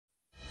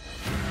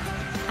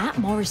At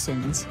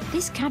Morrison's,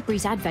 this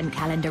Cadbury's Advent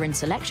Calendar and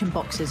selection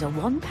boxes are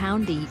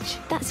 £1 each.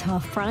 That's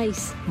half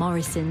price.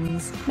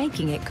 Morrison's,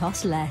 making it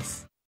cost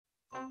less.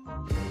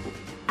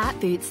 At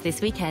Boots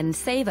this weekend,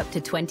 save up to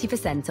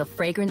 20% off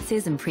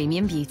fragrances and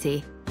premium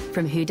beauty.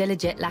 From Huda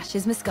Legit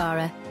Lashes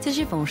Mascara to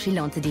Givenchy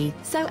L'Interdit,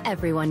 so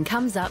everyone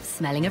comes up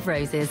smelling of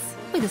roses,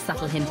 with a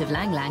subtle hint of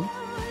Lang Lang.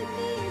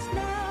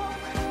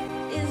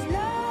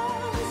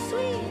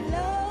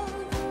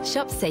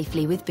 Shop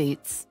safely with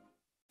Boots.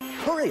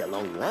 Hurry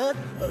along, lad.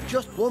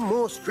 Just one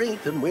more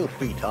street and we'll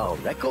beat our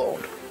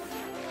record.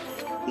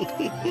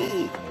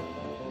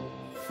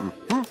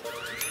 Oh,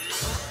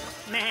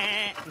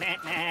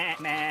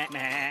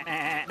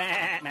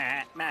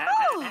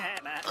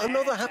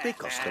 another happy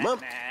customer.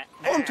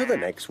 On to the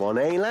next one,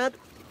 eh, lad?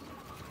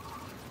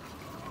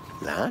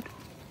 Lad?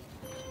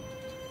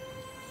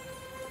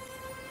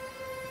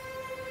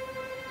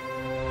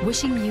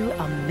 Wishing you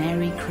a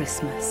Merry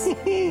Christmas.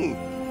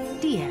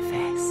 DFS.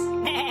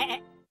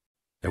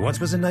 There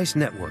once was a nice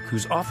network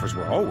whose offers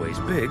were always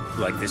big,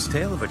 like this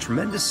tale of a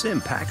tremendous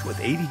SIM packed with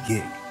 80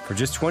 gig. For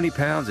just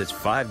 £20, it's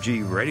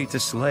 5G ready to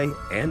slay,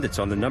 and it's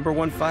on the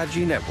 #1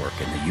 5G network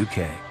in the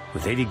UK.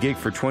 With 80 gig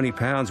for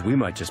 £20, we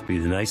might just be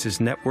the nicest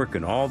network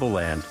in all the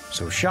land.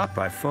 So shop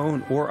by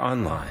phone or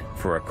online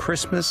for a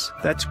Christmas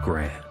that's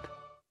grand.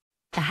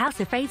 The House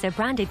of Fraser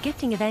branded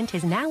gifting event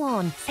is now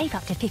on. Save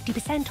up to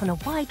 50% on a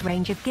wide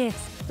range of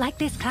gifts, like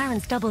this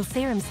Clarins double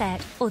serum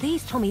set or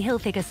these Tommy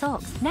Hilfiger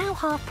socks, now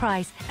half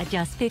price at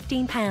just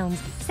 £15.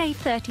 Save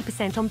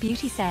 30% on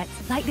beauty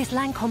sets, like this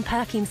Lancome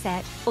perfume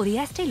set or the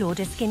Estee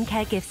Lauder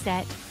skincare gift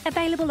set.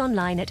 Available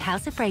online at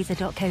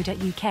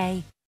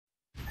houseoffraser.co.uk.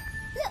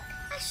 Look,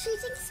 a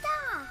shooting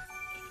star.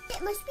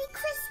 It must be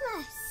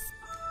Christmas.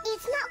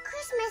 It's not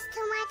Christmas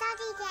till my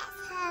daddy gets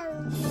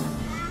home.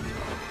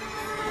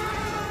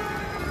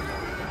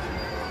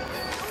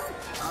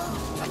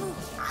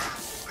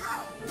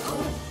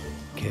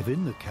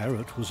 Kevin the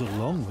carrot was a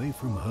long way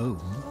from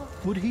home.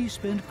 Would he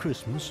spend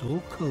Christmas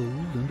all cold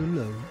and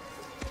alone?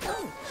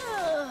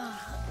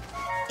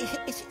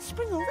 Is it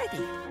spring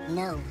already?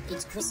 No,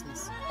 it's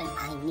Christmas, and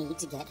I need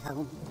to get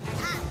home.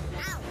 Ow,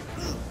 ow,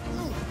 ow,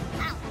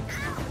 ow,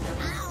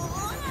 ow,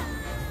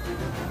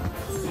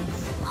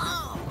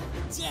 Oh,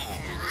 dear.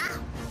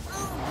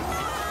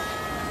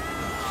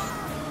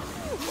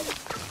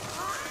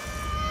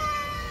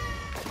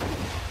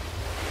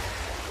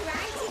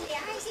 right in the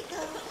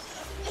icicle.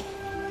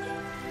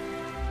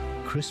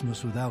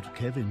 Christmas without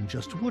Kevin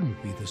just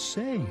wouldn't be the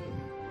same.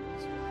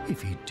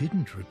 If he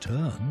didn't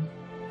return,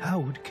 how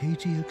would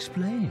Katie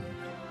explain?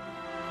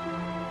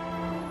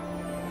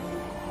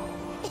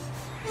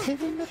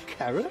 Kevin the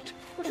carrot?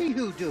 What are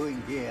you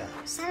doing here?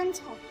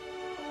 Santa.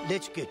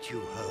 Let's get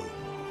you home.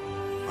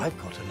 I've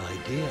got an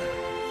idea.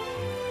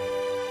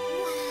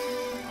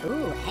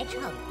 Ooh,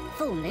 hedgehog.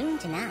 Full moon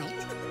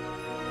tonight.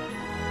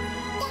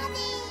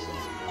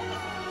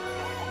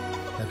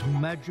 That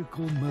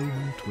magical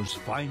moment was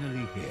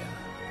finally here.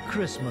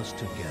 Christmas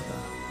together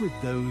with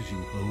those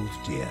you hold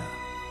dear.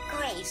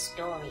 Great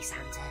story,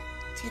 Santa.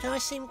 Did I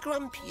seem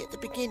grumpy at the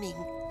beginning?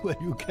 Well,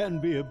 you can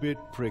be a bit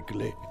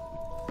prickly.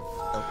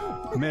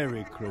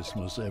 Merry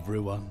Christmas,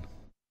 everyone.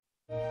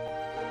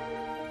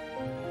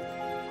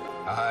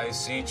 I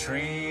see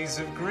trees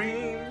of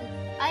green.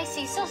 I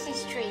see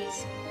sausage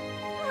trees.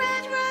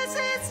 Red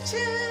roses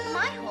too.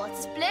 My horse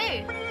is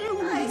blue.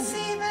 I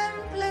see them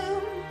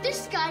bloom. The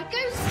sky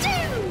goes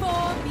zoom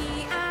for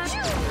me and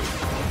you.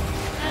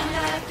 And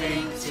I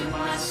think to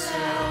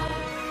myself,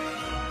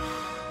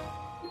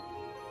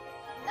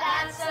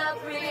 that's a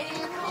pretty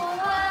cool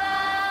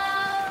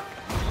world.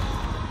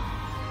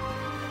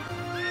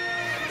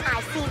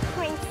 I see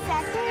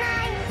Princess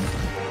Knight.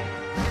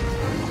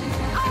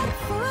 Up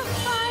for a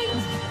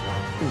fight.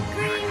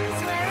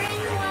 Green's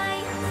wearing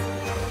white.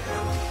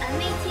 A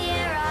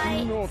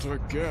meteorite. Not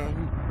again.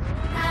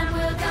 and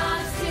we'll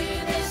dance to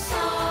this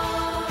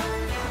song.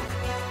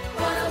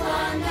 What a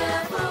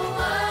wonderful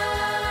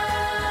world.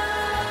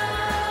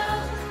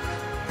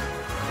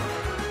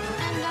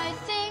 And I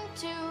think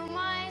to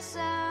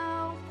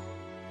myself,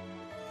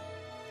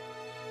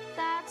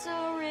 that's a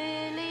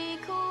really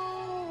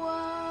cool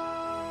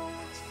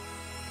world.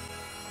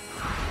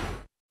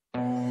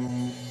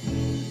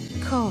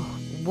 Oh,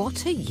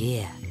 what a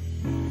year.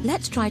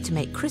 Let's try to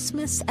make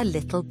Christmas a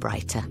little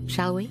brighter,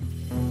 shall we?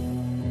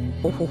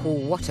 Oh,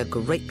 what a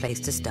great place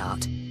to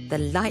start. The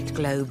Light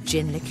Globe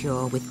gin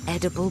liqueur with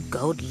edible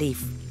gold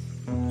leaf.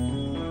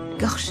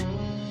 Gosh,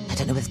 I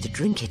don't know whether to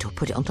drink it or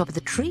put it on top of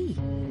the tree.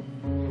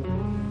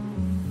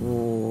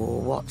 Oh,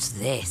 what's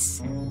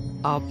this?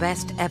 Our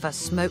best ever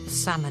smoked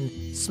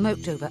salmon,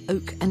 smoked over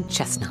oak and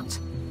chestnut.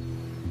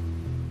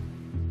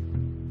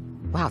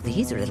 Wow,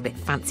 these are a little bit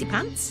fancy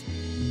pants.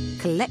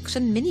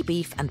 Collection mini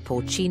beef and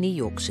porcini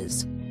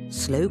Yorkshires.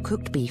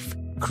 Slow-cooked beef,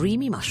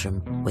 creamy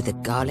mushroom with a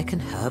garlic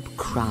and herb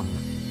crumb.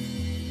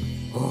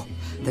 Oh,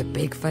 the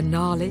big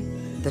finale,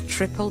 the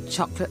triple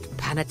chocolate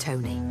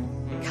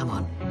panettone. Come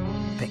on,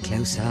 a bit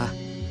closer.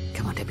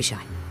 Come on, don't be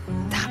shy.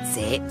 That's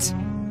it.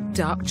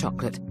 Dark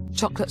chocolate,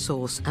 chocolate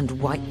sauce and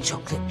white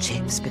chocolate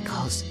chips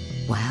because,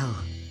 well,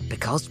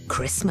 because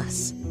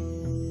Christmas.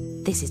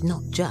 This is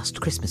not just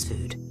Christmas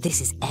food.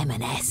 This is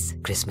M&S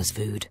Christmas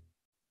food.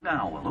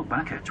 Now we'll look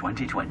back at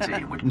 2020.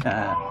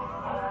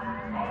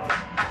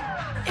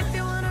 If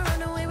you wanna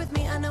run away with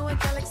me, I know a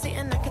galaxy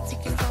and I can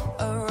take you for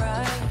a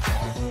ride.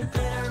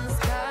 Glitter in the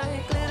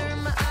sky, glitter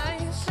in my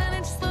eyes,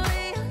 shining just the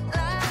way you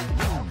like.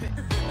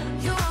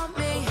 You want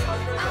me, I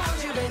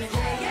want you, baby.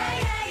 Yeah, yeah,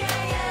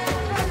 yeah,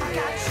 yeah. I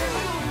got you.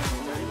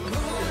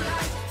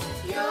 Moonlight,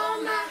 you're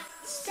my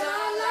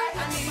starlight.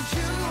 I need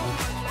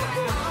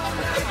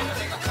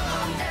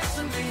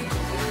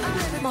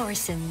you.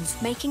 Morrison's,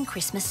 making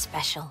Christmas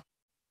special.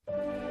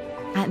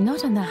 At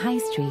Not on the High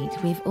Street,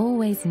 we've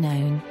always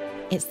known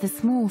it's the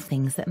small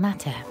things that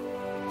matter.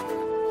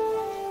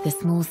 The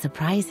small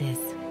surprises.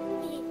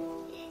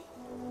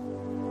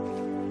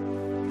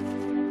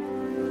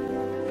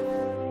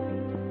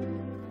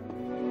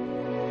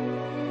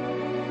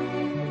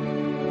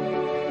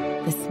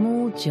 The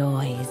small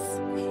joys.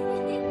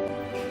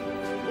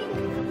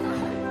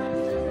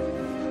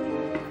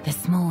 The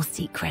small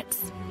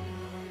secrets.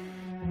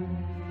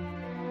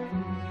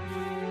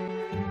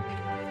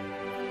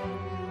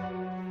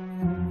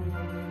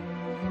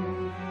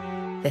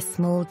 The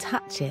small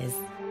touches.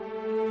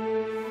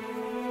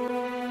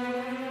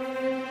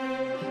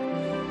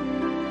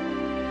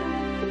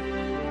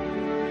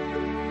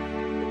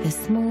 The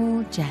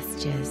small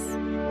gestures.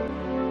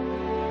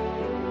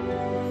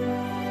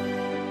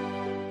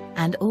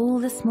 And all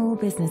the small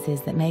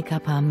businesses that make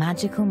up our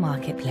magical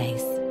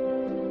marketplace.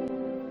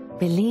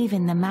 Believe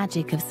in the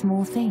magic of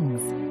small things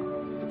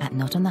at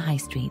Not on the High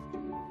Street.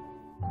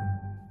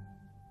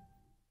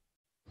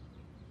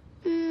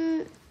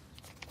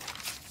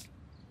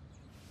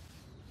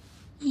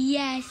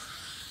 Yes.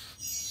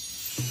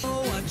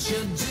 Oh, what you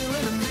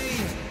doing to me?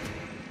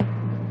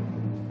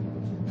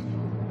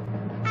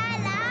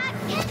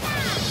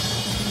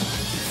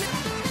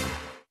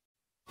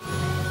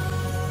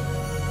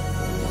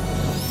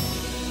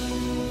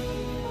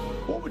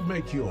 What would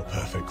make your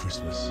perfect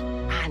Christmas?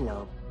 I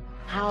know.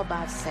 How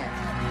about Santa?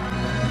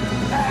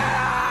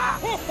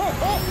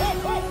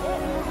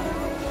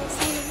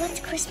 Santa, what's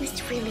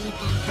Christmas really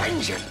about?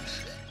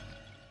 Vengeance!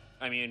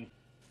 I mean,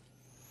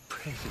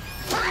 present.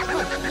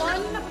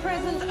 One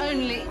present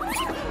only.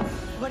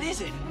 What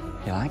is it?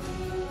 You like?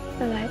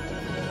 I like.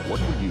 What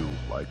would you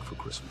like for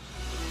Christmas?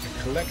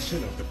 A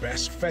collection of the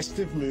best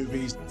festive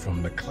movies,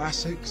 from the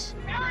classics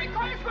Merry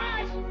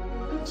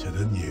Christmas! to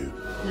the new.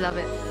 Love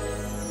it.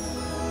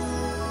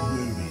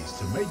 Movies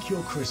to make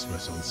your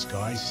Christmas on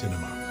Sky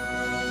Cinema.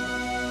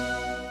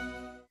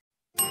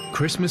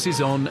 Christmas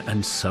is on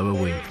and so are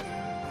we.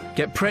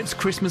 Get Pret's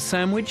Christmas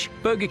sandwich,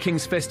 Burger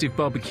King's Festive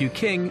Barbecue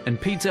King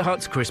and Pizza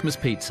Hut's Christmas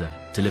Pizza,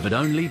 delivered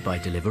only by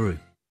Deliveroo.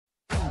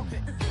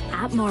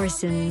 At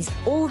Morrison's,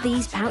 all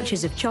these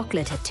pouches of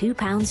chocolate are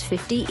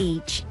 £2.50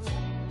 each.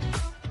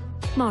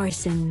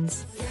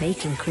 Morrison's,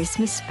 making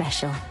Christmas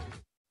special.